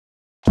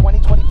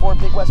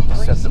2024 Big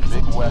West set the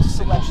preseason Big West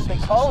selection. They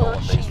call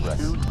her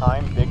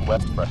two-time Big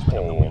West freshman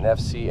of the week. An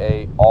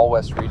FCA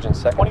All-West Region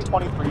second.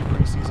 2023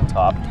 preseason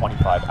top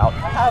 25 out.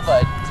 Have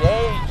a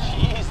day,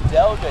 geez,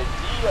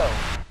 Delgadillo.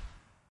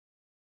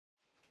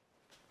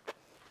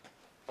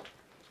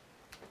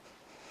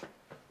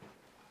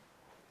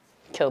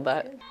 Killed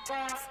that.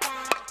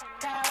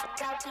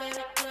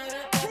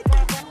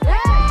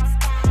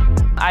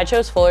 I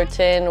chose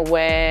Fullerton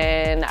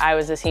when I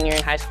was a senior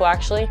in high school,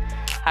 actually.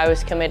 I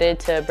was committed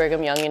to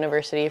Brigham Young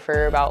University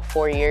for about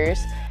 4 years,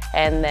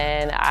 and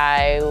then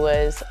I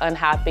was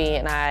unhappy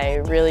and I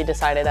really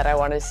decided that I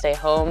wanted to stay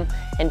home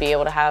and be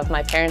able to have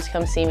my parents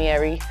come see me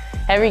every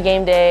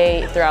game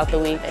day throughout the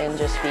week and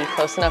just be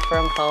close enough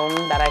from home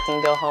that I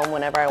can go home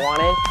whenever I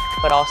wanted,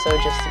 but also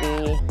just to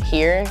be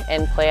here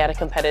and play at a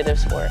competitive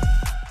sport.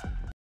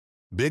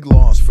 Big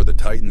loss for the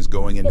Titans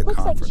going into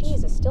conference. It looks like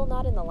Cheese is still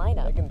not in the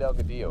lineup. Megan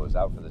Delgadillo is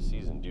out for the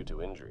season due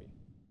to injury.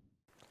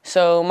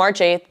 So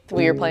March 8th,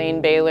 we were playing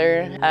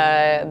Baylor.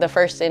 The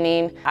first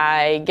inning,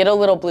 I get a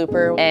little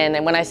blooper,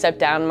 and when I stepped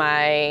down,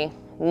 my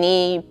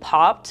knee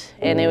popped,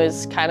 and it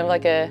was kind of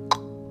like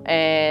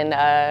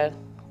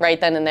right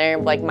then and there,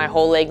 like my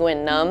whole leg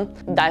went numb.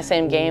 That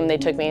same game, they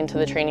took me into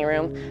the training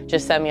room,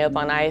 just set me up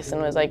on ice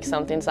and was like,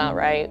 something's not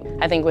right.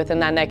 I think within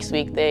that next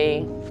week,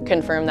 they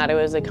confirmed that it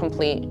was a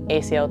complete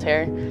ACL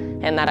tear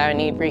and that I would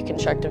need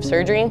reconstructive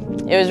surgery.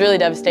 It was really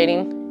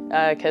devastating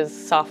because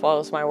softball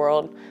is my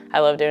world. I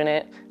love doing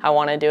it. I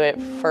want to do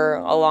it for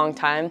a long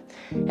time.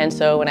 And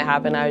so when it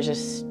happened, I was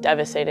just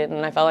devastated.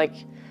 And I felt like,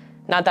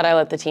 not that I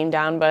let the team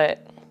down,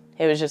 but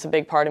it was just a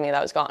big part of me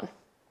that was gone.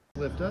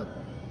 Lift up.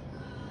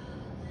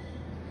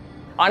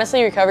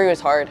 Honestly, recovery was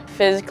hard,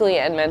 physically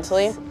and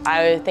mentally.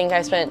 I think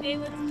I spent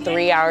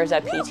 3 hours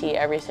at PT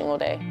every single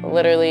day,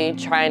 literally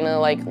trying to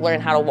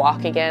learn how to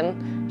walk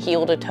again,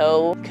 heel to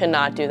toe. Could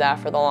not do that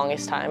for the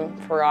longest time.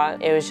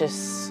 Forgot. It was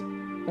just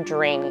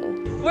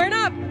draining. We're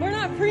not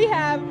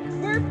prehab,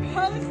 we're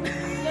post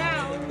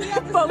now.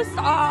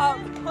 Post-op.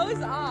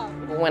 Post-op.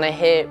 When I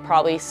hit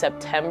probably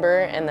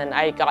September, and then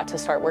I got to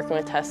start working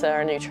with Tessa,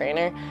 our new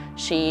trainer,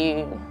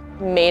 she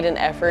made an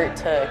effort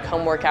to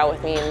come work out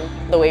with me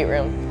in the weight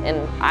room. And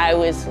I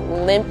was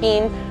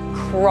limping,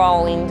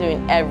 crawling,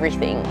 doing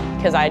everything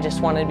because I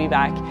just wanted to be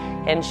back.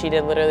 And she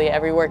did literally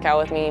every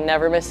workout with me,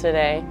 never missed a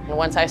day. And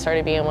once I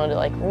started being able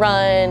to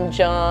run,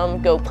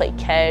 jump, go play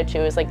catch,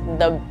 it was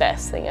the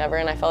best thing ever.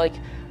 And I felt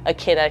like a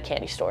kid at a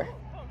candy store.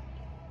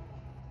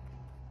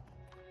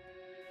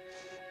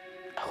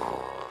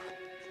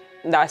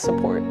 That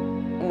support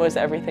was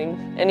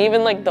everything. And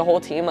even the whole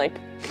team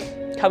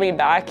coming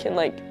back and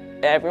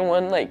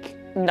everyone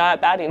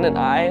not batting an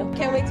eye.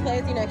 Can't wait to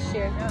play with you next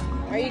year.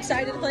 Yeah. Are you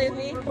excited to play with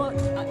me? Well,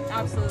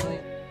 absolutely.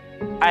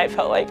 I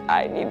felt like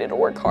I needed to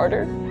work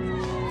harder.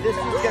 This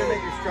is going to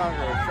make you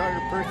stronger, a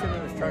stronger person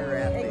and a stronger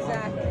athlete.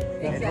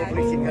 Exactly. And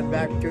hopefully she comes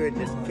back to it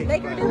and just kick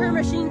Make her do her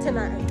machine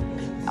tonight.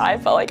 I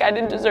felt like I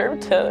didn't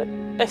deserve to,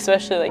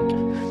 especially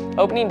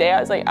opening day, I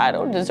was like, I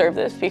don't deserve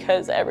this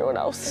because everyone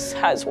else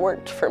has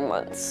worked for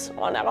months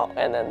on out,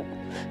 and then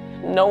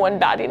no one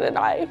batting an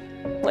eye.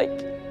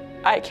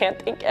 I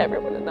can't thank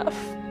everyone enough.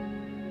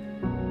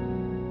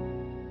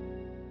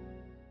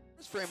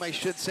 First frame, I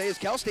should say, is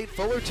Cal State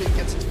Fullerton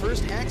gets its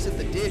first hacks at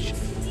the dish.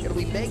 It'll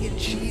be Megan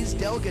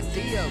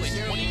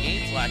Delgadillo. 20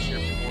 games last year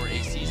before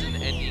a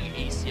season-ending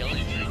ACL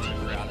injury took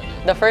her out of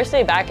it. The first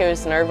day back, it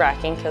was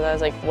nerve-wracking because I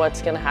was like,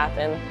 what's gonna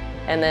happen?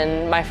 And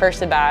then my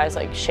first at bat,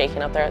 I was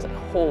shaking up there. I was like,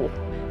 oh,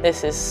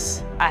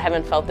 I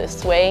haven't felt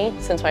this way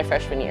since my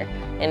freshman year.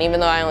 And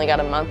even though I only got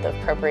a month of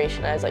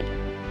preparation, I was like,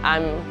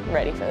 I'm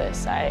ready for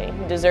this. I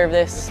deserve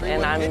this,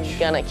 and I'm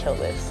gonna kill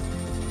this.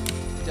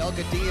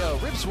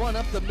 Delgadillo rips one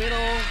up the middle,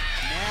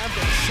 nabbed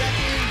at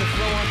second, the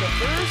throw on to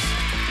first,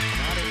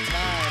 not in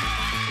time.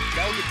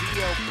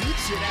 Delgadillo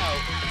beats it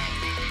out,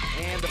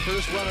 and the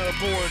first runner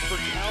aboard for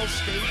Cal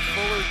State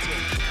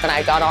Fullerton. When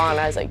I got on,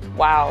 I was like,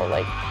 wow,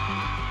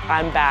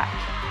 I'm back.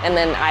 And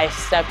then I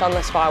stepped on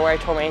the spot where I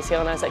tore my ACL,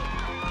 and I was like,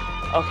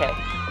 okay,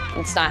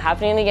 it's not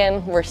happening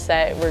again. We're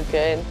set, we're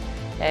good.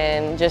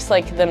 And just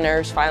the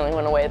nerves finally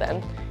went away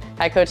then.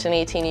 I coached an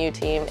 18U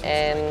team,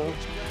 and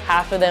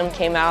half of them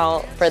came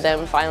out for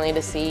them finally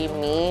to see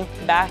me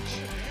back.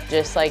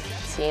 Just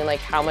seeing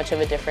how much of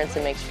a difference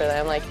it makes for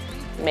them,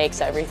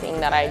 makes everything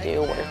that I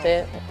do worth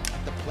it.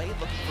 The plate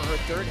looking for her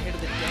third hit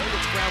of the day.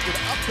 It's grounded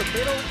up the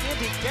middle,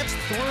 and it gets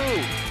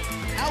through.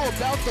 How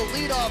about the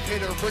leadoff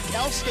hitter for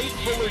Cal State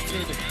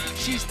Fullerton?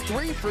 She's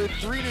 3 for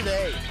 3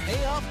 today.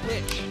 Payoff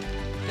pitch.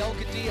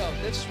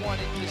 Delgadillo, this one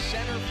into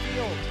center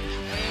field.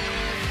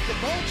 And the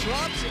ball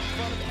drops in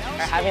front of Cal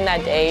State. Having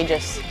that day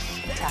just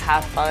to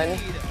have fun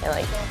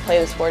and play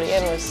the sport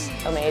again was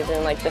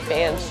amazing. The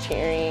fans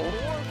cheering,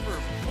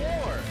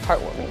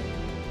 heartwarming.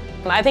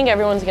 I think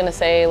everyone's gonna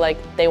say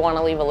they want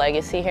to leave a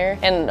legacy here,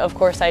 and of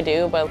course I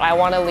do, but I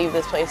want to leave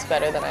this place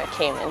better than I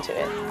came into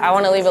it. I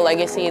want to leave a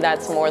legacy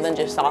that's more than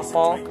just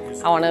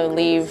softball. I want to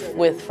leave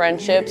with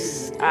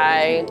friendships.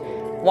 I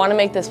want to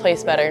make this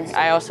place better.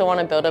 I also want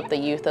to build up the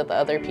youth of the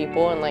other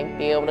people and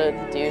be able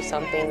to do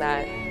something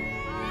that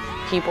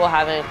people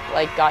haven't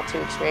like got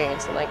to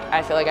experience. And like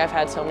I feel like I've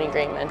had so many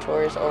great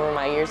mentors over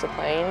my years of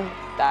playing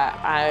that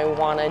I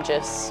want to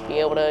just be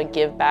able to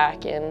give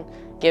back and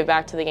give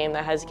back to the game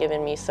that has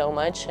given me so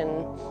much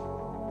and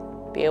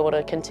be able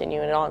to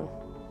continue it on.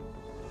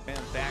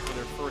 And back with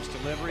her first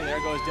delivery. There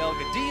goes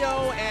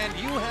Delgadillo, and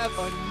you have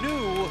a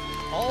new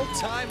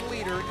all-time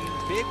leader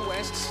in Big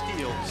West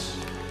steals.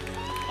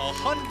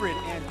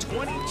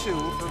 122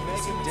 for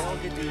Megan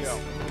Delgadillo.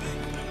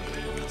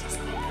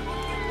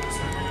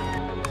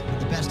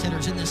 The best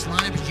hitters in this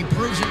lineup, and she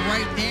proves it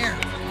right there.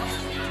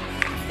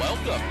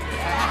 Welcome.